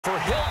For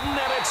Hilton,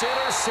 and it's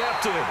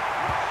intercepted.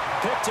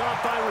 Picked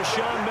off by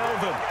Rashawn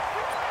Melvin.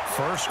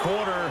 First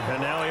quarter,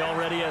 and now he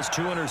already has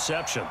 2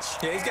 interceptions.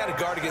 Yeah, he's got to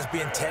guard against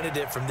being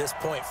tentative from this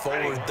point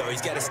forward, though.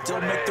 He's got to still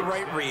make the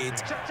right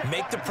reads,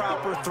 make the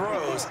proper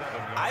throws.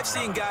 I've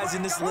seen guys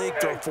in this league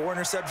throw 4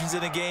 interceptions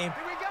in a game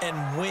and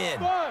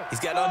win. He's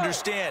got to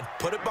understand,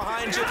 put it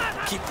behind you,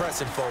 keep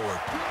pressing forward.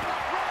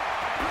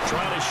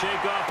 Trying to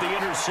shake off the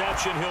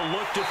interception. He'll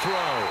look to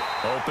throw.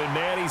 Open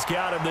man, he's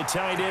got him, the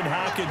tight end,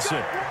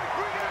 Hockenson.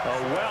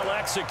 A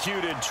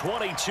well-executed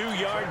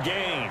 22-yard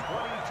gain.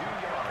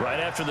 Right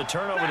after the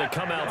turnover, to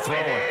come out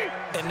throwing.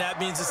 And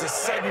that means it's a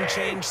sudden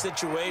change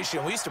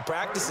situation. We used to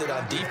practice it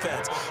on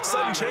defense.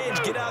 Sudden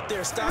change, get out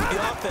there, stop the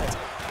offense.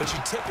 But you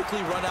typically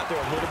run out there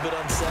a little bit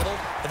unsettled.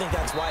 I think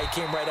that's why he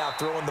came right out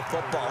throwing the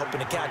football, hoping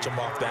to catch him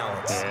off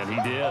balance. And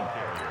he did.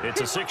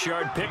 It's a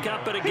 6-yard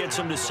pickup, but it gets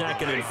him to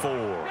 2nd and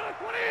 4.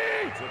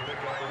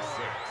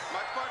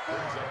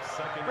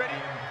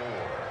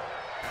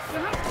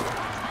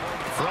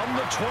 From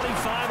the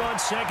 25 on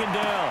 2nd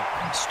down,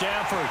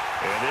 Stafford.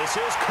 And this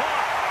is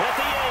caught at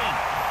the 8.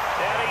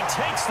 And he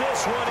takes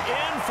this one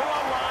in for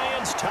a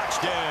Lions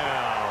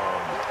touchdown.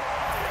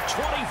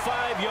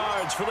 25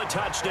 yards for the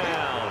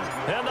touchdown.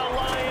 And the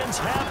Lions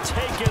have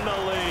taken the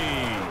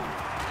lead.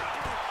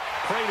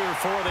 Prater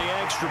for the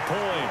extra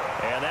point.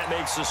 And that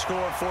makes the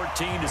score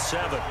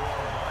 14-7.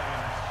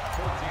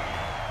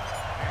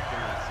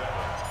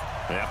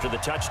 After the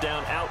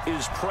touchdown, out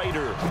is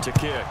Prater to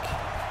kick.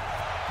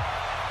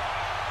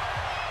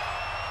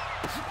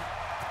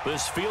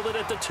 This fielded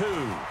at the 2.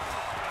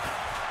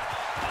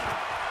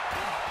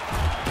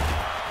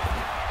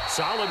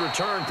 Solid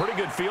return, pretty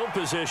good field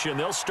position.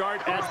 They'll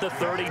start at the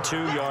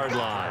 32-yard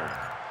line.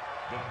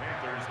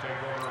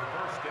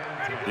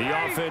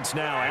 The offense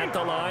now at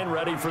the line,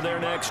 ready for their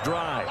next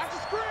drive.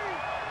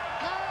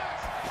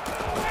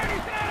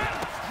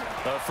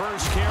 The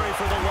first carry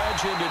for the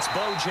legend, it's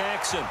Bo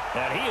Jackson.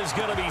 And he is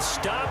going to be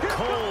stopped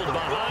cold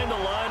behind the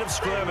line of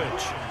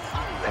scrimmage.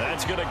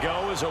 That's going to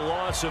go as a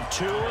loss of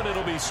 2, and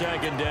it'll be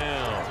 2nd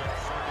down.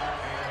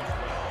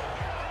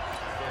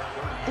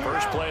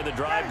 First play of the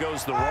drive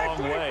goes the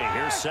wrong way.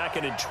 Here's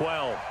 2nd and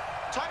 12.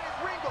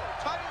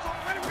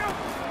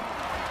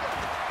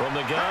 From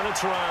the gun,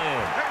 it's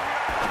Ryan.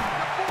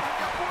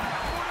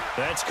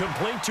 That's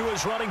complete to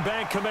his running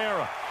back,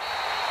 Kamara.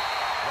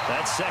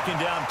 That 2nd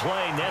down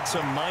play nets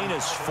a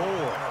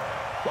 -4.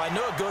 Well, I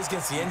know it goes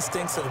against the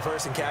instincts of the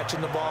person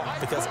catching the ball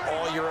because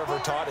all you're ever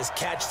taught is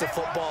catch the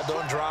football,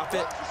 don't drop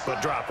it.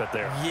 But drop it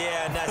there.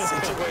 Yeah, in that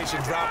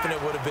situation, dropping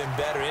it would have been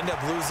better. End up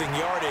losing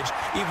yardage,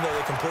 even though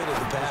they completed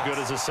the pass. As good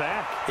as a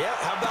sack. Yeah,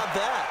 how about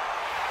that?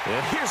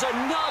 And here's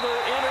another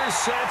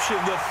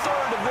interception, the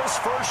 3rd of this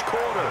first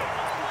quarter.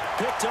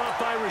 Picked off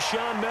by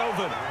Rashawn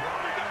Melvin.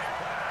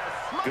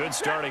 Good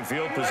starting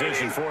field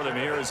position for them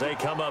here as they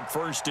come up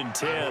 1st and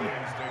 10.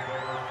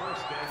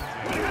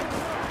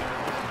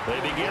 They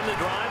begin the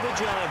drive with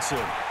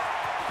Johnson.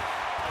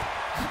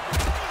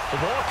 The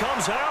ball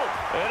comes out,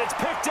 and it's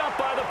picked up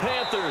by the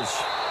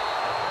Panthers.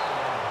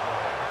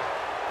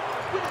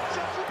 We're going to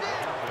shut you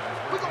down.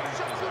 We're going to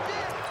shut you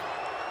down.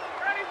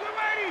 Ready, we're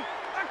ready.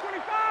 Back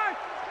 25.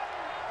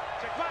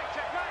 Check right.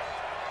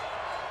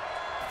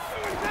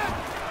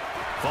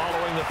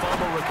 Following the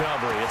fumble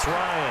recovery, it's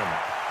Ryan.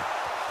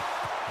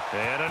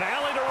 And an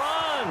alley to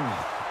run.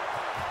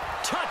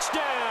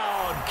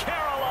 Touchdown,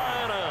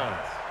 Carolina.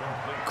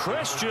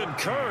 Christian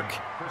Kirk,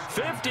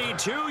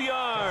 52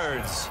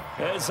 yards,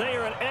 as they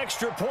are an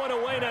extra point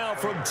away now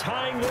from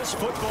tying this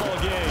football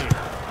game.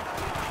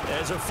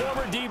 As a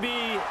former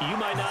DB, you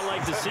might not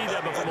like to see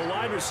that, but from a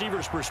wide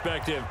receiver's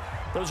perspective,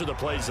 those are the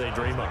plays they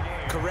dream of.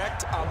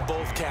 Correct on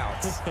both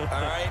counts,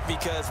 all right?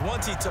 Because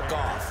once he took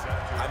off,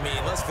 I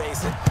mean, let's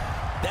face it,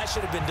 that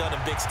should have been done in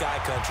Big Sky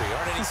Country.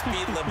 Aren't any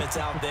speed limits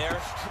out there?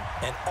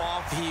 And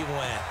off he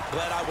went.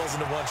 Glad I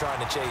wasn't the one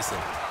trying to chase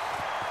him.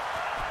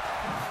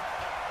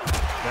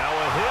 Now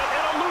a hit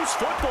and a loose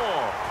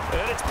football.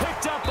 And it's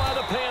picked up by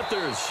the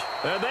Panthers.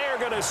 And they are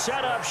going to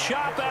set up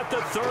shop at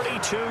the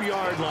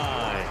 32-yard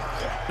line.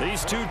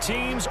 These two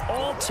teams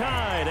all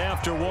tied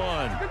after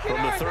 1.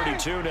 From the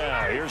 32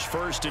 now, here's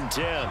 1st and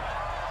 10.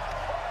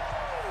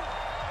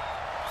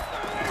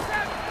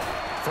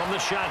 From the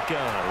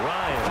shotgun,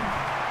 Ryan.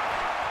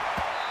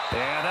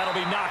 And that'll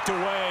be knocked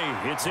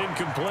away. It's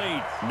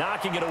incomplete.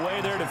 Knocking it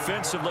away there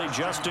defensively,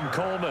 Justin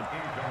Coleman.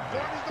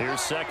 Here's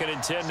 2nd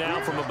and 10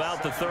 now from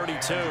about the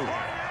 32.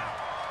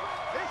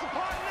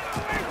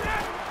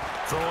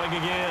 Throwing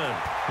again.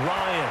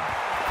 Ryan.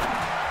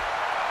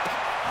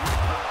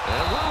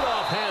 And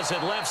Rudolph has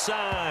it left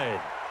side.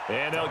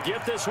 And they'll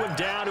get this one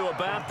down to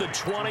about the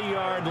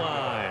 20-yard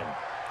line.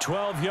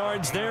 12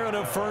 yards there and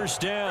a 1st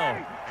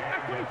down.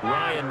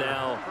 Ryan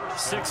now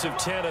 6 of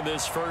 10 in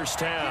this first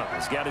half.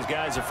 He's got his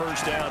guys a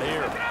 1st down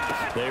here.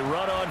 They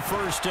run on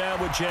 1st down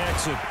with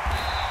Jackson.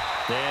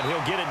 And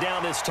he'll get it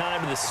down this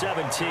time to the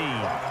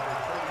 17.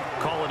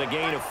 Call it a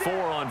gain of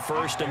 4 on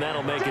 1st, and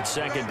that'll make it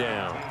 2nd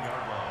down.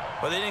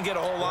 Well, they didn't get a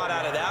whole lot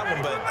out of that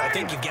one, but I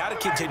think you've got to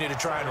continue to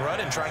try and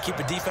run and try and keep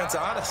the defense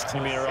honest.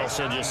 You mean or else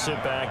just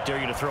sit back, dare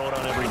you to throw it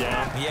on every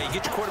down? Yeah, you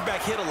get your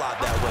quarterback hit a lot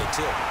that way,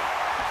 too.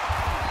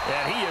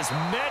 And he is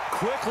met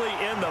quickly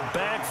in the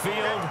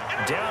backfield.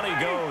 Down he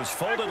goes,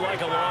 folded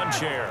like a lawn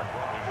chair.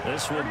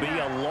 This will be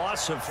a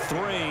loss of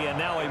 3, and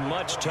now a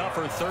much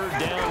tougher third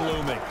down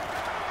looming.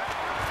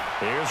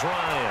 Here's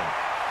Ryan.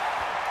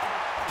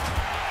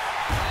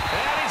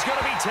 And he's going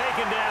to be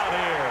taken down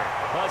here.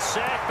 A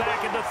sack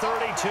back at the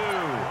 32.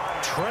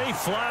 Trey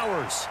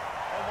Flowers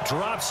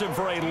drops him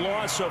for a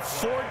loss of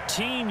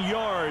 14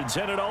 yards,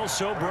 and it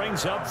also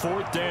brings up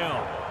 4th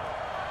down.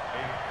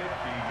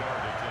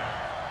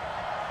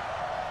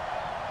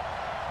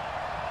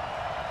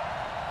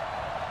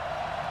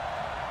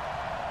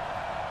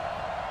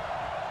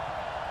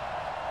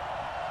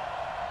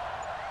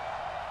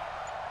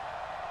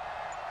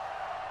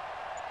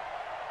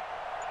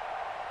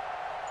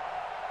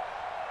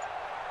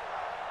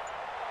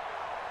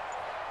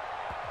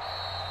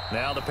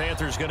 Now the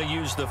Panthers going to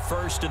use the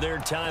first of their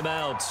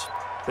timeouts.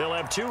 They'll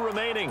have 2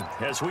 remaining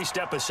as we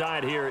step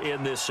aside here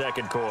in this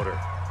second quarter.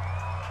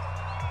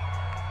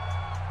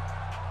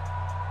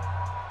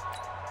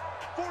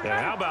 And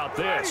how about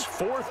this?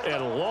 4th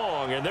and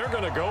long, and they're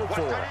going to go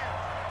for it.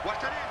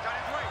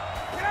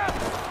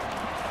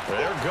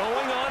 They're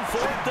going on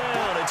 4th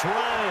down. It's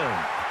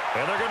Ryan.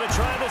 And they're going to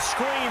try the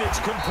screen. It's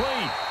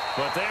complete.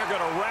 But they're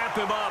going to wrap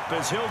him up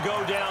as he'll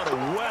go down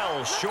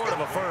well short of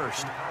a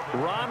first.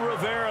 Ron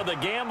Rivera, the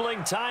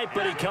gambling type,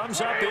 but he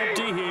comes up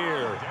empty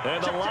here.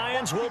 And the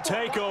Lions will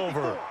take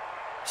over.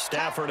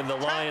 Stafford and the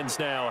Lions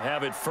now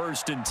have it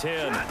 1st and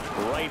 10,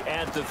 right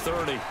at the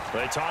 30.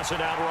 They toss it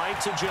out right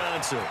to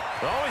Johnson.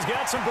 Oh, he's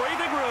got some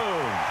breathing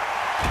room.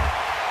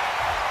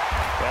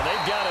 And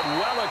they've got it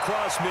well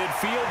across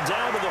midfield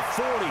down to the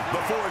 40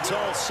 before it's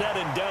all said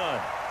and done.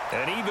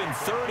 And even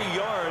 30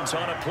 yards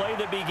on a play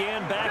that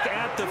began back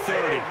at the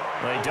 30.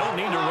 They don't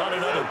need to run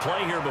another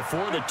play here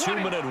before the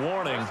 2-minute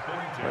warning.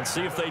 Let's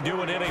see if they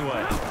do it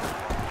anyway.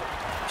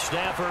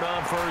 Stafford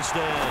on 1st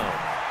down.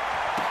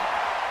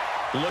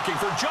 Looking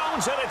for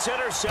Jones, and it's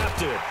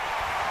intercepted.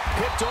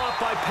 Picked off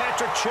by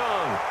Patrick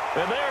Chung.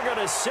 And they're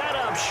going to set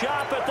up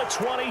shop at the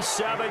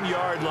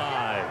 27-yard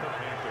line.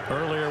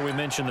 Earlier, we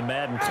mentioned the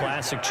Madden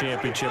Classic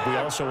Championship. We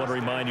also want to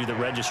remind you that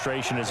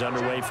registration is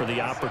underway for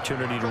the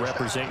opportunity to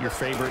represent your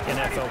favorite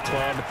NFL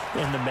club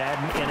in the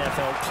Madden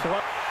NFL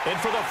Club. And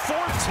for the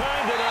 4th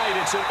time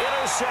tonight, it's an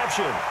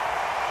interception.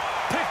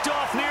 Picked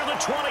off near the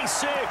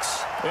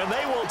 26. And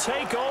they will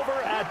take over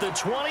at the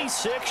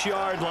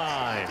 26-yard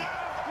line.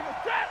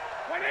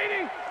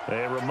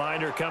 A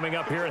reminder coming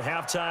up here at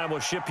halftime. We'll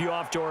ship you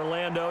off to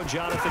Orlando.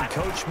 Jonathan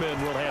Coachman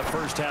will have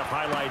first-half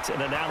highlights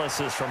and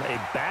analysis from a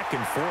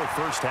back-and-forth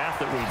first half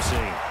that we've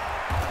seen.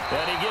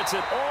 And he gets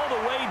it all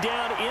the way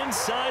down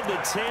inside the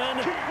 10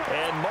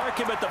 and mark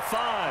him at the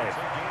 5.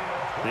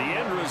 The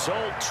end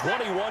result,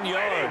 21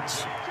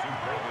 yards.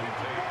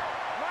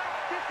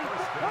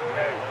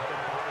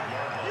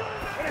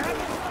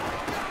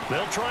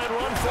 They'll try and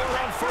run for it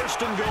on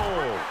 1st and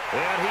goal.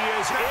 And he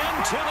is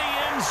into the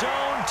end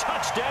zone.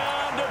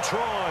 Touchdown,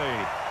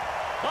 Detroit.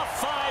 A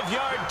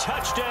 5-yard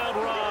touchdown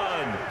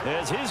run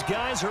as his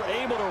guys are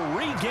able to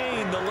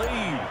regain the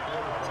lead.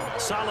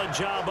 Solid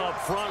job up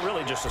front.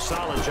 Really just a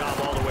solid job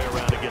all the way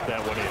around to get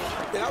that one in.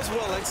 That was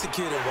well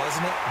executed,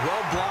 wasn't it?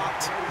 Well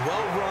blocked,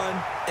 well run.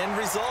 End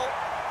result,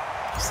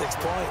 6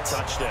 points.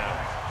 Touchdown.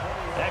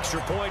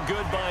 Extra point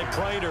good by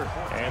Prater.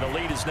 And the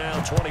lead is now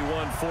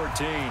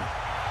 21-14.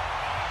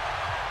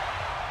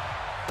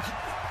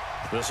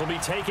 This will be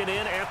taken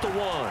in at the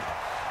 1.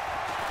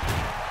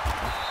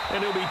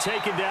 And he'll be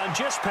taken down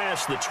just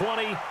past the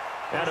 20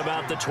 at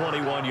about the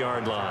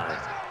 21-yard line.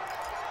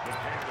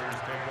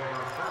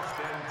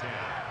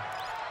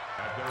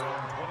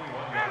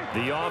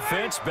 The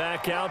offense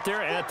back out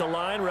there at the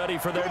line, ready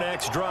for their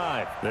next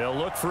drive. They'll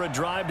look for a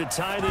drive to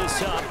tie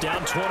this up,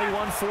 down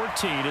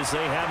 21-14 as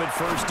they have it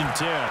 1st and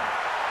 10.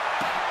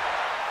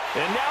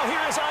 And now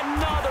here is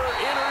another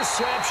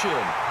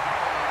interception.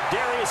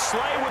 Darius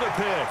Slay with a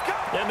pick,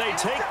 and they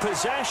take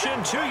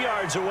possession 2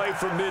 yards away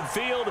from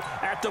midfield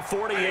at the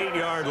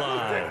 48-yard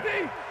line.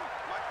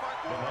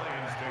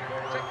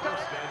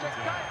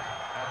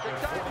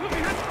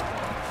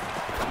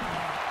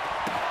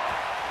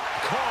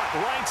 Caught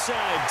right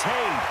side,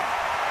 Tate.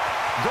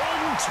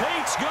 Golden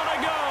Tate's gonna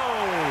go.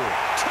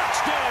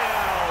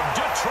 Touchdown,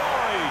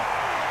 Detroit.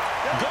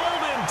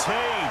 Golden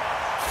Tate,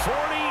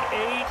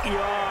 48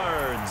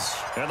 yards.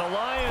 And the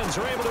Lions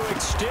are able to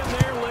extend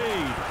their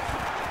lead.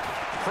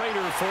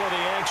 Prater for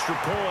the extra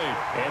point,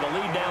 and the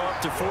lead now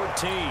up to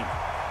 14.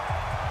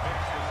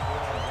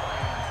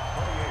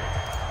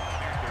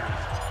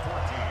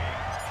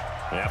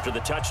 After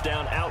the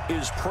touchdown, out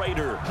is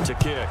Prater to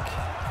kick.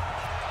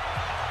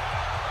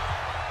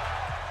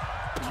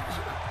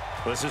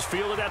 This is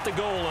fielded at the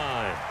goal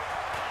line.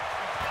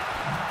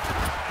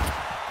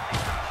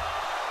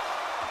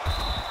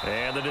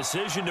 And the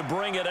decision to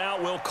bring it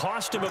out will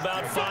cost him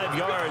about 5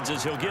 yards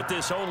as he'll get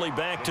this only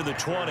back to the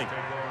 20.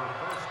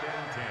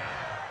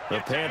 The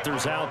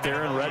Panthers out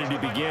there and ready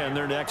to begin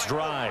their next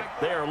drive.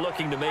 They are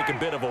looking to make a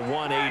bit of a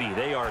 180.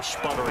 They are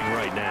sputtering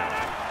right now.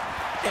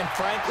 And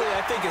frankly,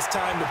 I think it's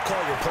time to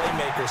call your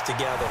playmakers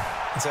together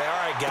and say,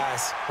 all right,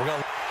 guys, we're going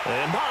to...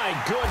 And my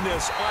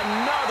goodness,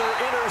 another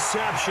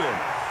interception.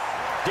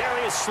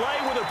 Darius Slay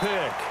with a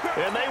pick.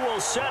 And they will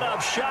set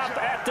up shop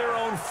at their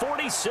own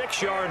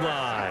 46-yard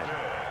line.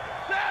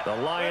 The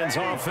Lions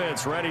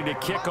offense ready to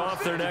kick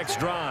off their next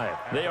drive.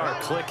 They are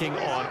clicking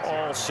on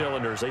all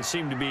cylinders. They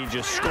seem to be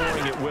just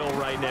scoring at will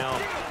right now,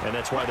 and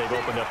that's why they've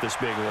opened up this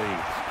big lead.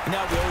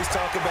 Now, we always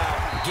talk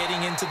about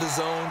getting into the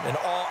zone, and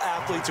all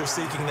athletes are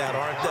seeking that,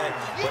 aren't they?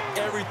 But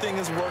everything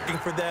is working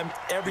for them.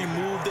 Every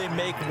move they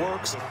make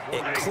works.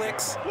 It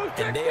clicks,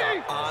 and they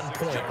are on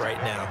point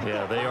right now.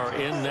 Yeah, they are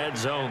in that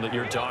zone that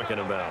you're talking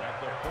about.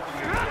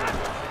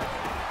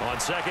 On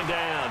second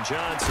down,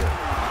 Johnson.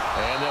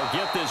 And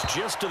they'll get this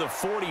just to the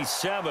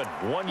 47,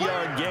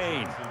 1-yard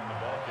gain.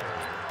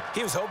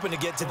 He was hoping to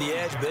get to the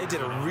edge, but they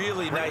did a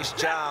really nice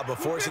job of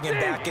forcing him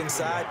back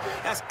inside.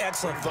 That's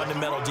excellent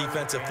fundamental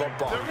defensive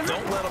football.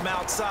 Don't let them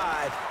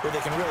outside where they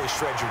can really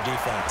shred your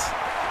defense.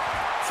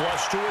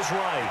 Flush to his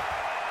right.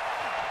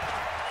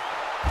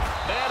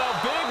 And a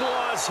big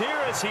loss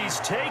here as he's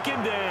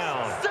taken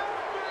down.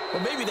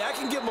 Well, maybe that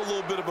can give him a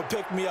little bit of a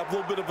pick-me-up, a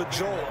little bit of a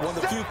jolt. One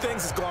of the few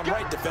things that's gone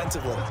right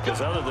defensively.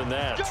 Because other than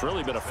that, it's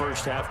really been a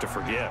first half to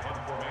forget.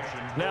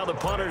 Now the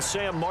punter,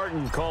 Sam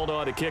Martin, called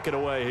on to kick it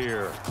away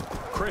here.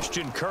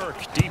 Christian Kirk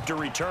deep to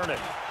return it.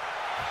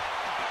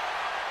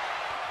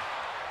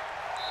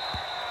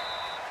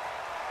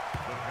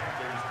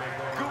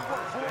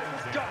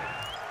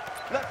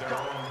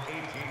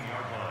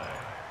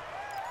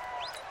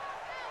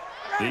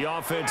 The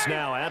offense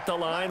now at the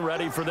line,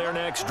 ready for their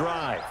next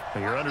drive.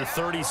 You're under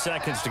 30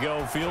 seconds to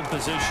go. Field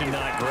position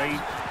not great.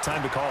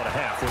 Time to call it a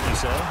half, wouldn't you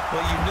say?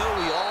 Well, you know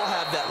we all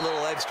have that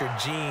little extra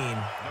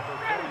gene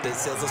that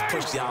says let's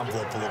push the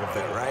envelope a little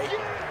bit, right?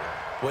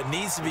 What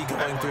needs to be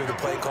going through the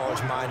play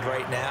caller's mind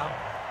right now,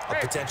 a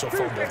potential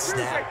fumbled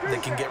snap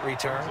that can get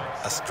returned,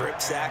 a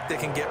strip sack that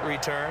can get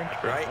returned,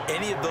 right?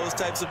 Any of those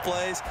types of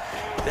plays,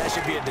 that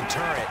should be a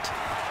deterrent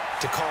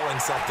to calling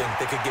something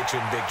that could get you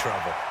in big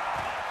trouble.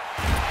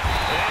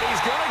 And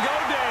he's going to go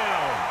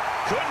down.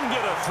 Couldn't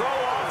get a throw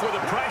off with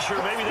the pressure.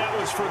 Maybe that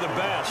was for the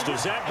best,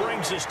 as that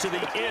brings us to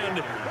the end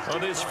of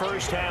this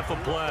first half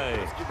of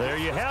play. There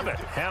you have it.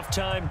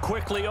 Halftime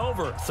quickly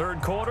over.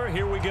 Third quarter,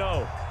 here we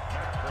go.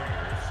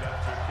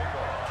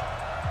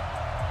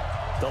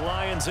 The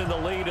Lions in the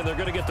lead, and they're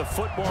going to get the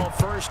football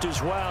first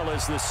as well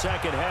as the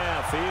second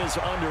half is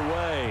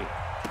underway.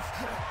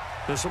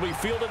 This will be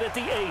fielded at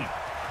the 8.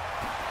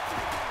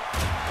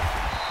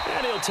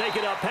 And he'll take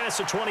it up past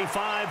the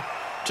 25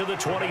 to the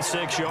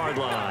 26-yard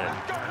line.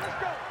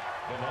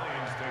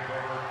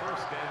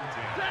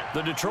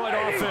 The Detroit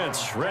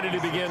offense ready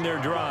to begin their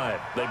drive.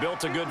 They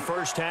built a good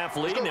first half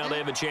lead. Now they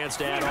have a chance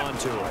to add on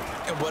to it.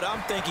 And what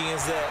I'm thinking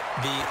is that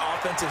the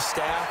offensive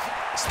staff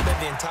spent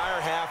the entire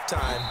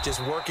halftime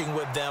just working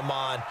with them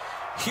on,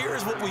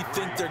 here's what we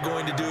think they're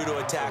going to do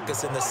to attack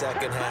us in the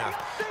second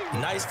half.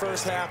 Nice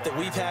first half that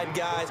we've had,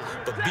 guys,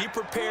 but be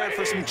prepared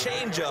for some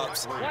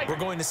change-ups. We're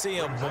going to see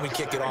them when we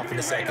kick it off in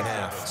the second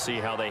half. See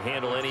how they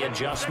handle any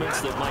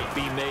adjustments that might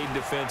be made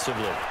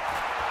defensively.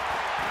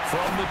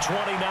 From the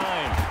 29,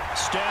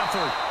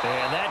 Stafford,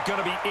 and that's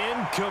going to be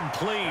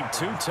incomplete.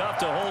 Too tough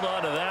to hold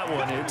on to that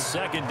one. It's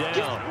second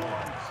down.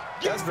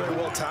 That's very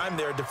well timed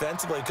there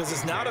defensively because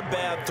it's not a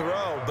bad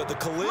throw, but the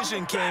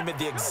collision came at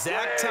the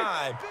exact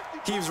time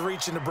he was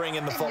reaching to bring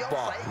in the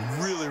football.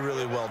 Really,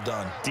 really well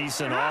done.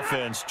 Decent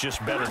offense,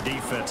 just better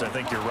defense. I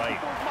think you're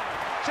right.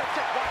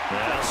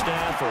 Now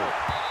Stafford.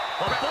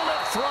 A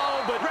bullet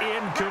throw, but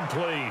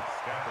incomplete.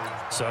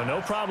 So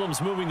no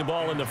problems moving the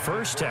ball in the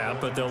first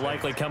half, but they'll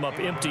likely come up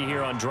empty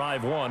here on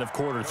drive 1 of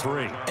quarter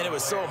 3. And it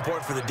was so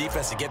important for the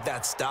defense to get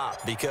that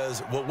stop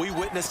because what we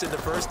witnessed in the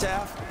first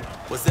half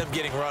was them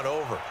getting run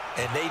over.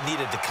 And they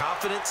needed the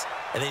confidence,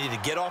 and they needed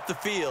to get off the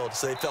field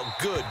so they felt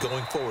good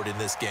going forward in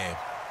this game.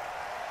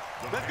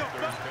 Let's go.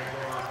 First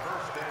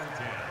and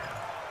 10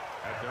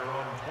 at their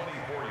own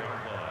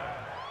 24-yard line.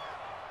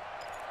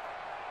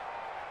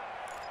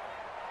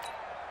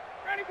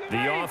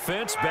 The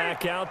offense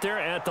back out there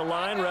at the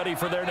line, ready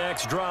for their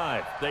next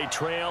drive. They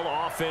trail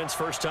offense,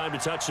 first time to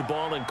touch the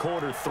ball in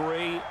quarter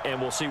 3,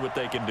 and we'll see what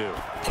they can do.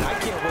 And I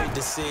can't wait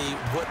to see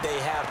what they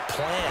have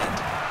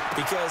planned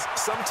because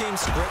some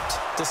teams script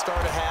to start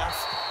a half.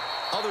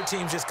 Other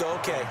teams just go,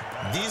 okay,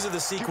 these are the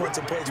sequence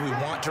of plays we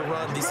want to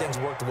run. These things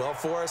worked well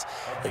for us.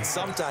 And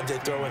sometimes they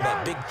throw in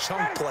that big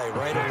chunk play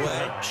right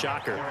away.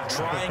 Shocker.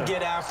 Try and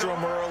get after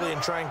them early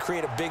and try and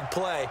create a big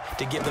play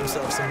to give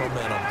themselves some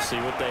momentum. See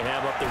what they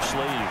have up their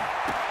sleeve.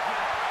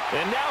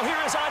 And now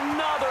here is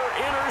another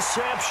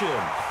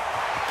interception.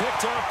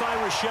 Picked off by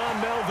Rashaan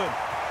Melvin.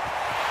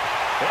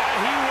 And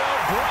he will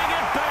bring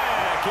it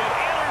back. An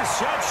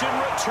interception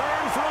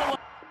return for a